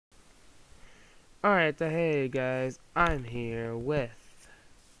Alright, so hey guys, I'm here with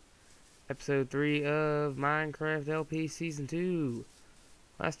episode 3 of Minecraft LP Season 2.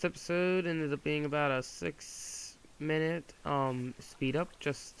 Last episode ended up being about a 6-minute speed up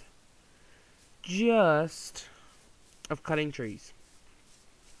just of cutting trees.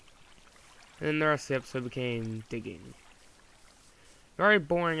 And then the rest of the episode became digging. Very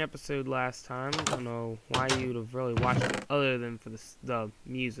boring episode last time. I don't know why you'd have really watched it other than for the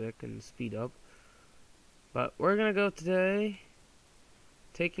music and the speed up. But we're gonna go today,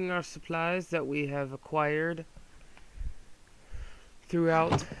 taking our supplies that we have acquired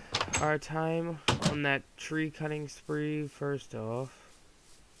throughout our time on that tree cutting spree first off,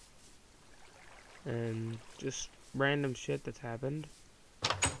 and just random shit that's happened.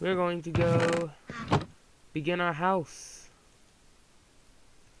 We're going to go begin our house.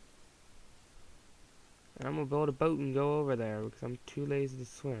 And I'm gonna build a boat and go over there because I'm too lazy to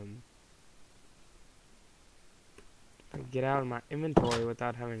swim. Get out of my inventory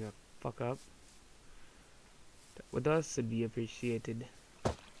without having a fuck up. That would also be appreciated.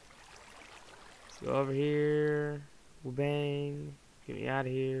 Let's go over here. Bang. Get me out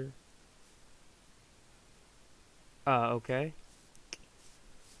of here. Okay.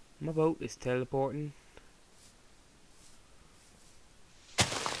 My boat is teleporting.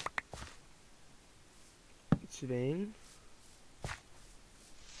 Shebang.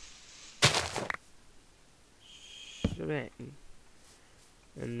 Shebang.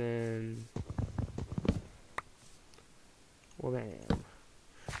 And then bam.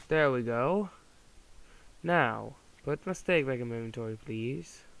 There we go. Now, put my steak back in my inventory,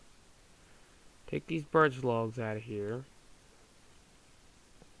 please. Take these birch logs out of here.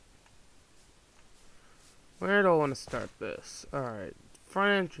 Where do I want to start this? Alright,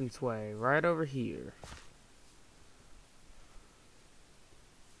 front entranceway, right over here.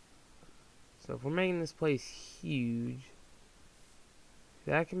 So if we're making this place huge,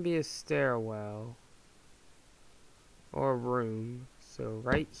 that can be a stairwell or a room. So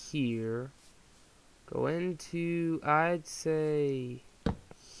right here, go into, I'd say,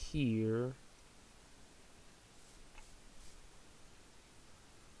 here.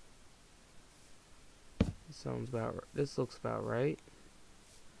 This looks about right.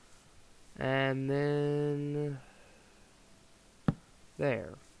 And then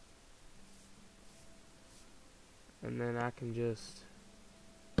there. And then I can just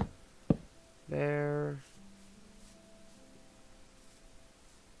there.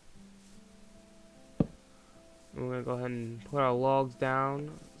 And we're gonna go ahead and put our logs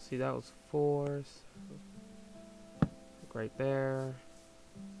down. See, that was 4. Right there.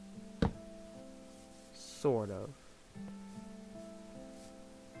 Sort of.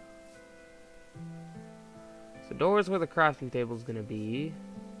 So door's where the crafting table's gonna be.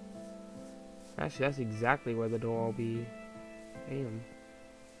 Actually, that's exactly where the door will be. Damn.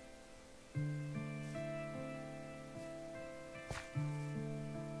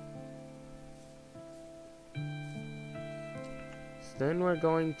 So then we're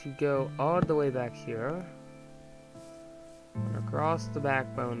going to go all the way back here. Across the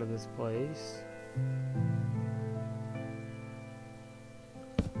backbone of this place.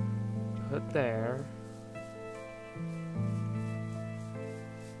 Put there.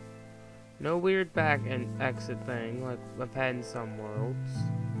 No weird back and exit thing like I've had in some worlds.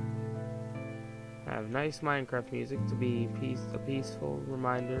 I have nice Minecraft music to be a peaceful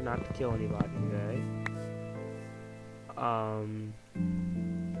reminder not to kill anybody today. Cause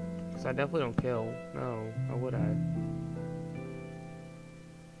I definitely don't kill. No, how would I?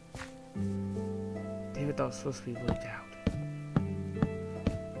 Damn it, that was supposed to be bleeped out.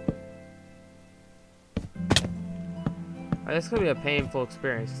 This is gonna be a painful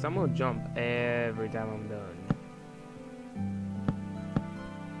experience because I'm gonna jump every time I'm done.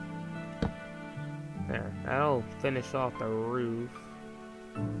 There, that'll finish off the roof.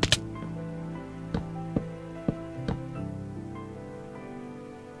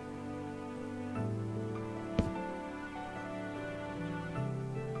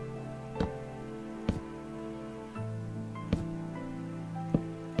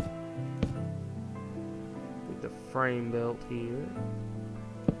 Get the frame built here.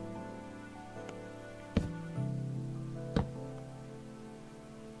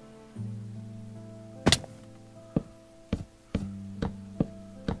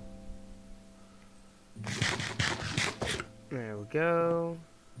 There we go.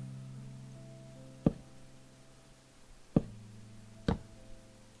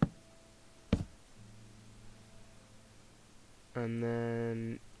 And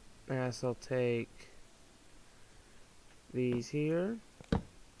then I guess I'll take these here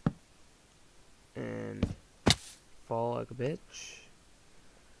like a bitch.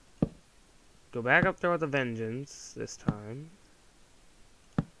 Go back up there with a vengeance this time.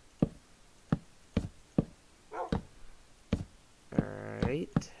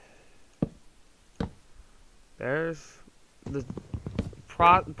 Alright. There's the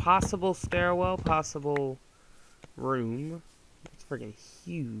possible stairwell, possible room. It's freaking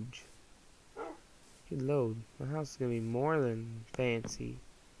huge. Good load. My house is gonna be more than fancy.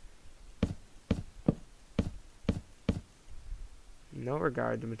 No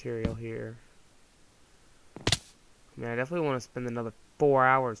regard to material here. I mean, I definitely want to spend another 4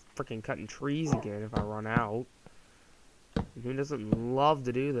 hours freaking cutting trees again if I run out. And who doesn't love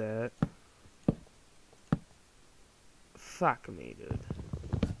to do that? Fuck me, dude.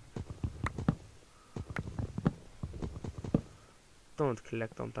 Don't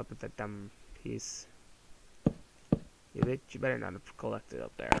collect on top of that damn piece. You bitch, you better not have collected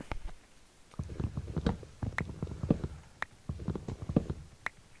up there.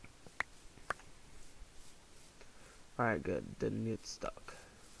 Alright, good. Didn't get stuck.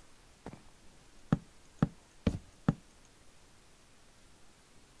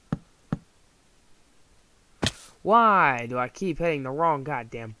 Why do I keep hitting the wrong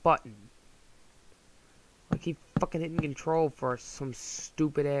goddamn button? I keep fucking hitting control for some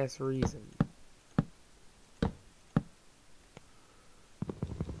stupid ass reason.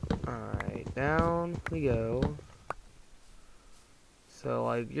 Alright, down we go. So,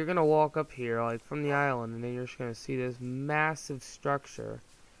 like, you're gonna walk up here, like, from the island, and then you're just gonna see this massive structure.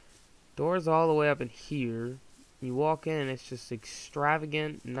 Doors all the way up in here. You walk in, and it's just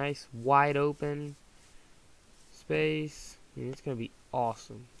extravagant, nice, wide open space. I mean, it's gonna be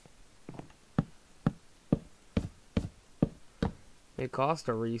awesome. It cost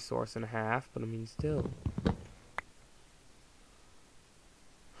a resource and a half, but I mean, still.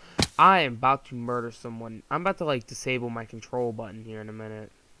 I am about to murder someone. I'm about to, like, disable my control button here in a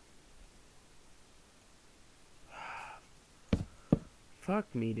minute.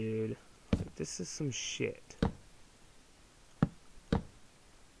 Fuck me, dude. Like, this is some shit.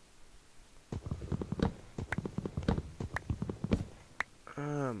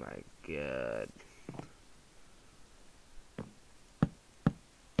 Oh my god.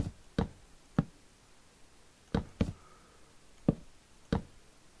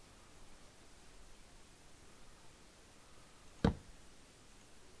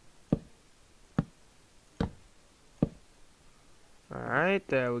 Alright,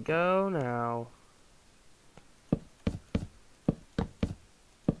 there we go. Now.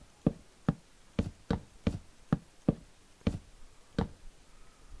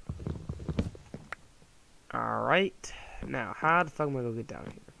 Alright. Now, how the fuck am I gonna get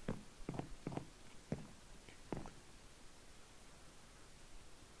down here?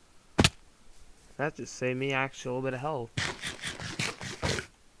 That just saved me actually a little bit of health.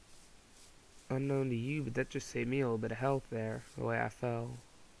 Unknown to you, but that just saved me a little bit of health there, the way I fell.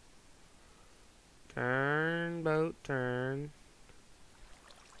 Turn, boat, turn.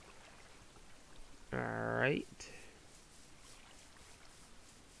 Alright.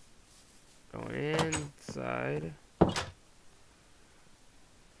 Going inside.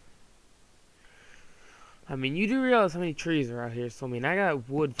 I mean, you do realize how many trees are out here, so I mean, I got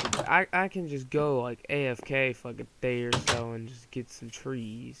wood for I can just go, like, AFK for, like, a day or so and just get some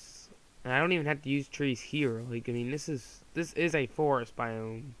trees. And I don't even have to use trees here. Like, I mean, this is a forest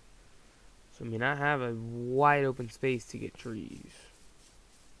biome. So, I mean, I have a wide open space to get trees.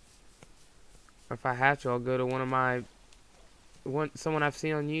 Or if I have to, I'll go to someone I've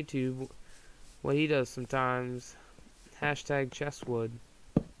seen on YouTube, what he does sometimes. Hashtag Chesswood.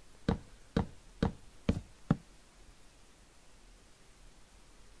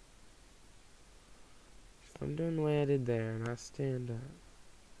 I'm doing the way I did there, and I stand up.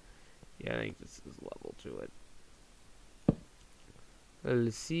 Yeah, I think this is level to it.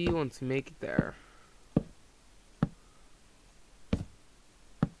 Let's see once we make it there.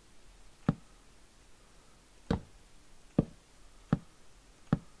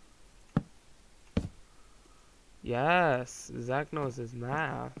 Yes, Zach knows his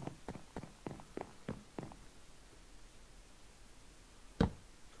math.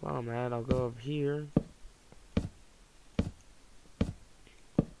 Well, man, I'll go over here.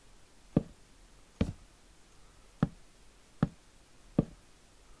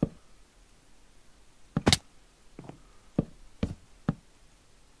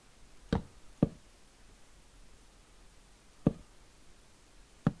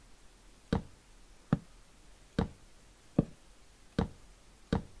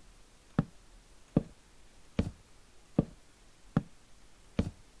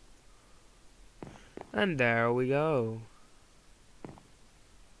 And there we go.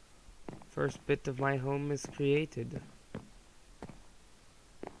 First bit of my home is created.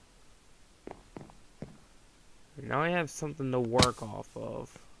 Now I have something to work off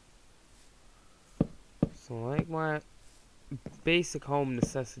of. So like my basic home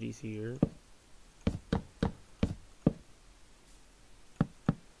necessities here.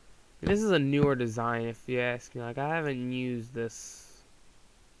 And this is a newer design if you ask me. Like I haven't used this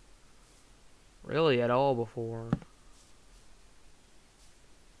really at all before.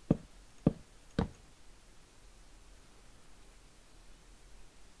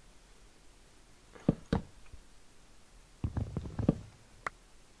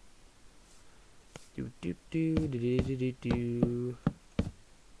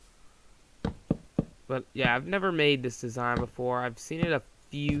 But yeah, I've never made this design before. I've seen it a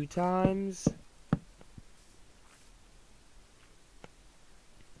few times.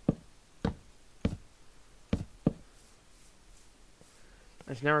 I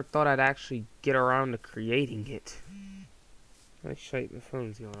just never thought I'd actually get around to creating it. Oh shit, the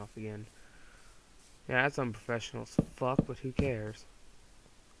phone's going off again. Yeah, that's unprofessional as fuck, but who cares?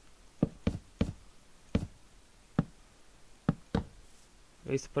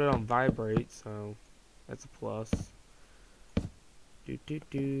 I used to put it on vibrate, so that's a plus.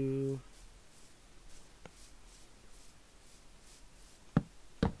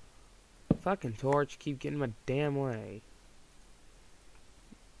 Fucking torch, keep getting my damn way.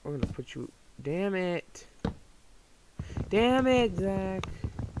 We're gonna put you. Damn it! Damn it, Zach!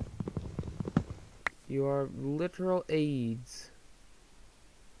 You are literal AIDS.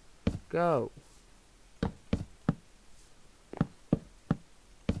 Go.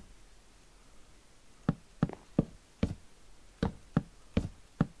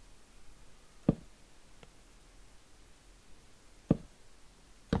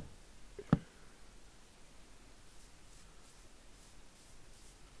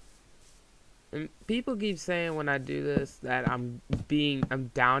 And people keep saying when I do this that I'm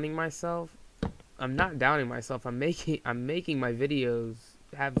downing myself. I'm not downing myself. I'm making my videos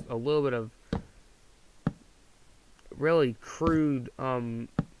have a little bit of really crude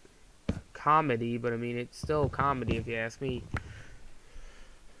comedy, but I mean it's still comedy if you ask me.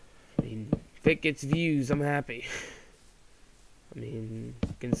 I mean, if it gets views, I'm happy. I mean,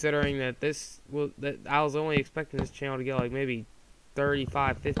 considering that that I was only expecting this channel to get like maybe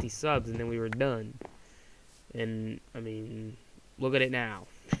 35, 50 subs, and then we were done. And I mean, look at it now.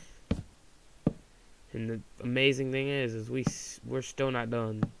 And the amazing thing is we're still not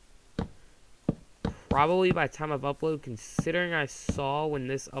done. Probably by the time I've uploaded, considering I saw when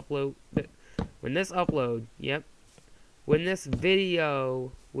this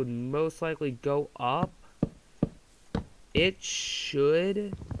video would most likely go up, it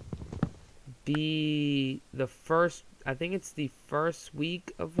should be the first. I think it's the first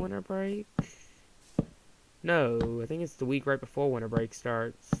week of winter break. No, I think it's the week right before winter break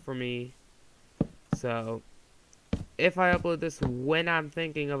starts for me. So, if I upload this when I'm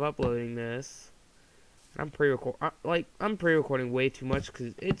thinking of uploading this, I'm pre-recording way too much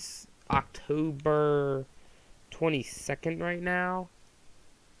because it's October 22nd right now,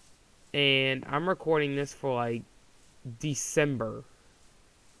 and I'm recording this for like December.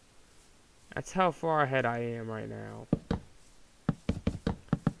 That's how far ahead I am right now.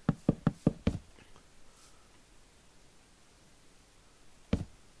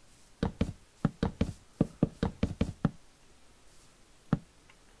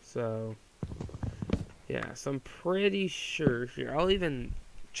 So, yeah, so I'm pretty sure here. I'll even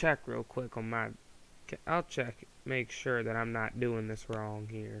check real quick on my. I'll check, make sure that I'm not doing this wrong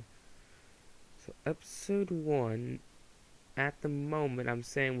here. So, episode 1. At the moment, I'm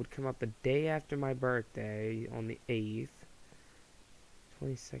saying would come out the day after my birthday on the 8th.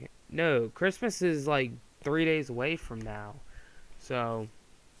 22nd. No, Christmas is like 3 days away from now. So,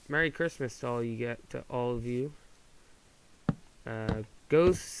 Merry Christmas to all of you.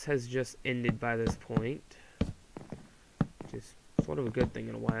 Ghosts has just ended by this point. Which is sort of a good thing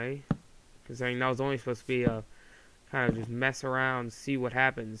in a way. Considering that was only supposed to be a kind of just mess around, see what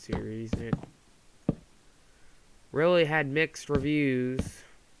happens series. And it really had mixed reviews.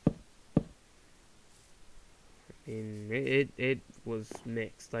 I mean, it was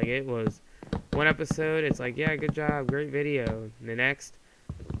mixed. Like, it was one episode, it's like, yeah, good job, great video. And the next,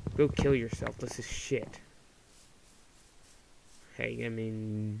 go kill yourself, this is shit. Hey, I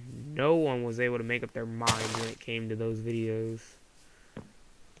mean, no one was able to make up their mind when it came to those videos. I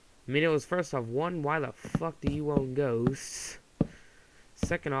mean, it was, first off, one, why the fuck do you own ghosts?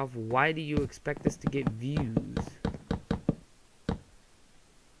 Second off, why do you expect this to get views?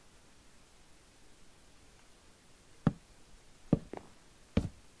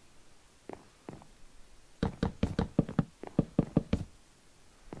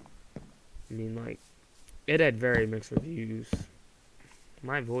 it had very mixed reviews.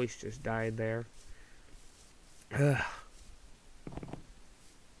 My voice just died there. Ugh.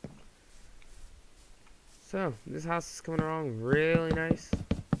 So, this house is coming along really nice.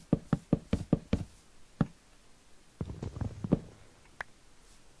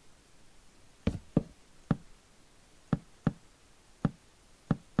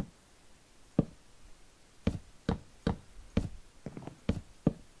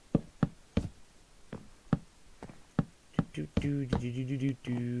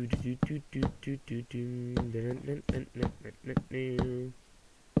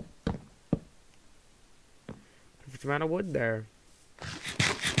 Perfect amount of wood there.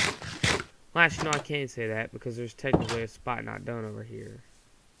 Well, actually, no, I can't say that because there's technically a spot not done over here.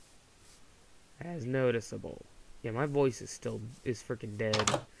 As noticeable. Yeah, my voice is freaking dead.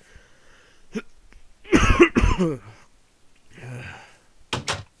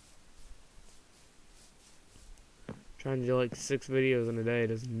 Trying to do like 6 videos in a day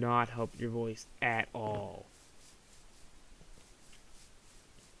does not help your voice at all.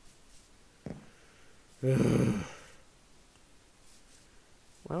 Why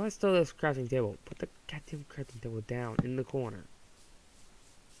do I still have this crafting table? Put the goddamn crafting table down in the corner.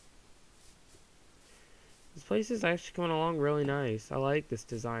 This place is actually coming along really nice. I like this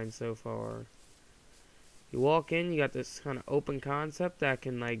design so far. You walk in, you got this kind of open concept that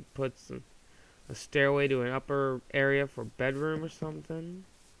can like put a stairway to an upper area for bedroom or something.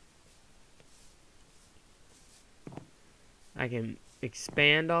 I can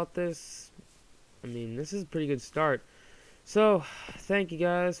expand out this. I mean, this is a pretty good start. So, thank you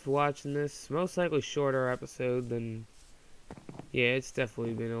guys for watching this. Most likely shorter episode than... Yeah, it's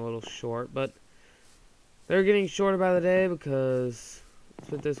definitely been a little short, but they're getting shorter by the day because, let's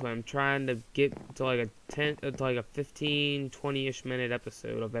put it this way, I'm trying to get to like a 15, 20-ish minute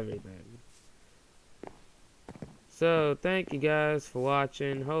episode of everything. So, thank you guys for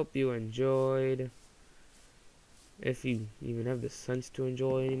watching. Hope you enjoyed. If you even have the sense to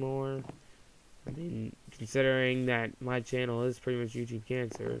enjoy anymore. I mean, considering that my channel is pretty much YouTube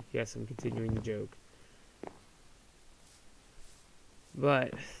cancer, yes, I'm continuing the joke.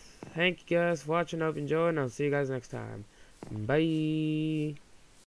 But, thank you guys for watching, hope you enjoyed, and I'll see you guys next time. Bye!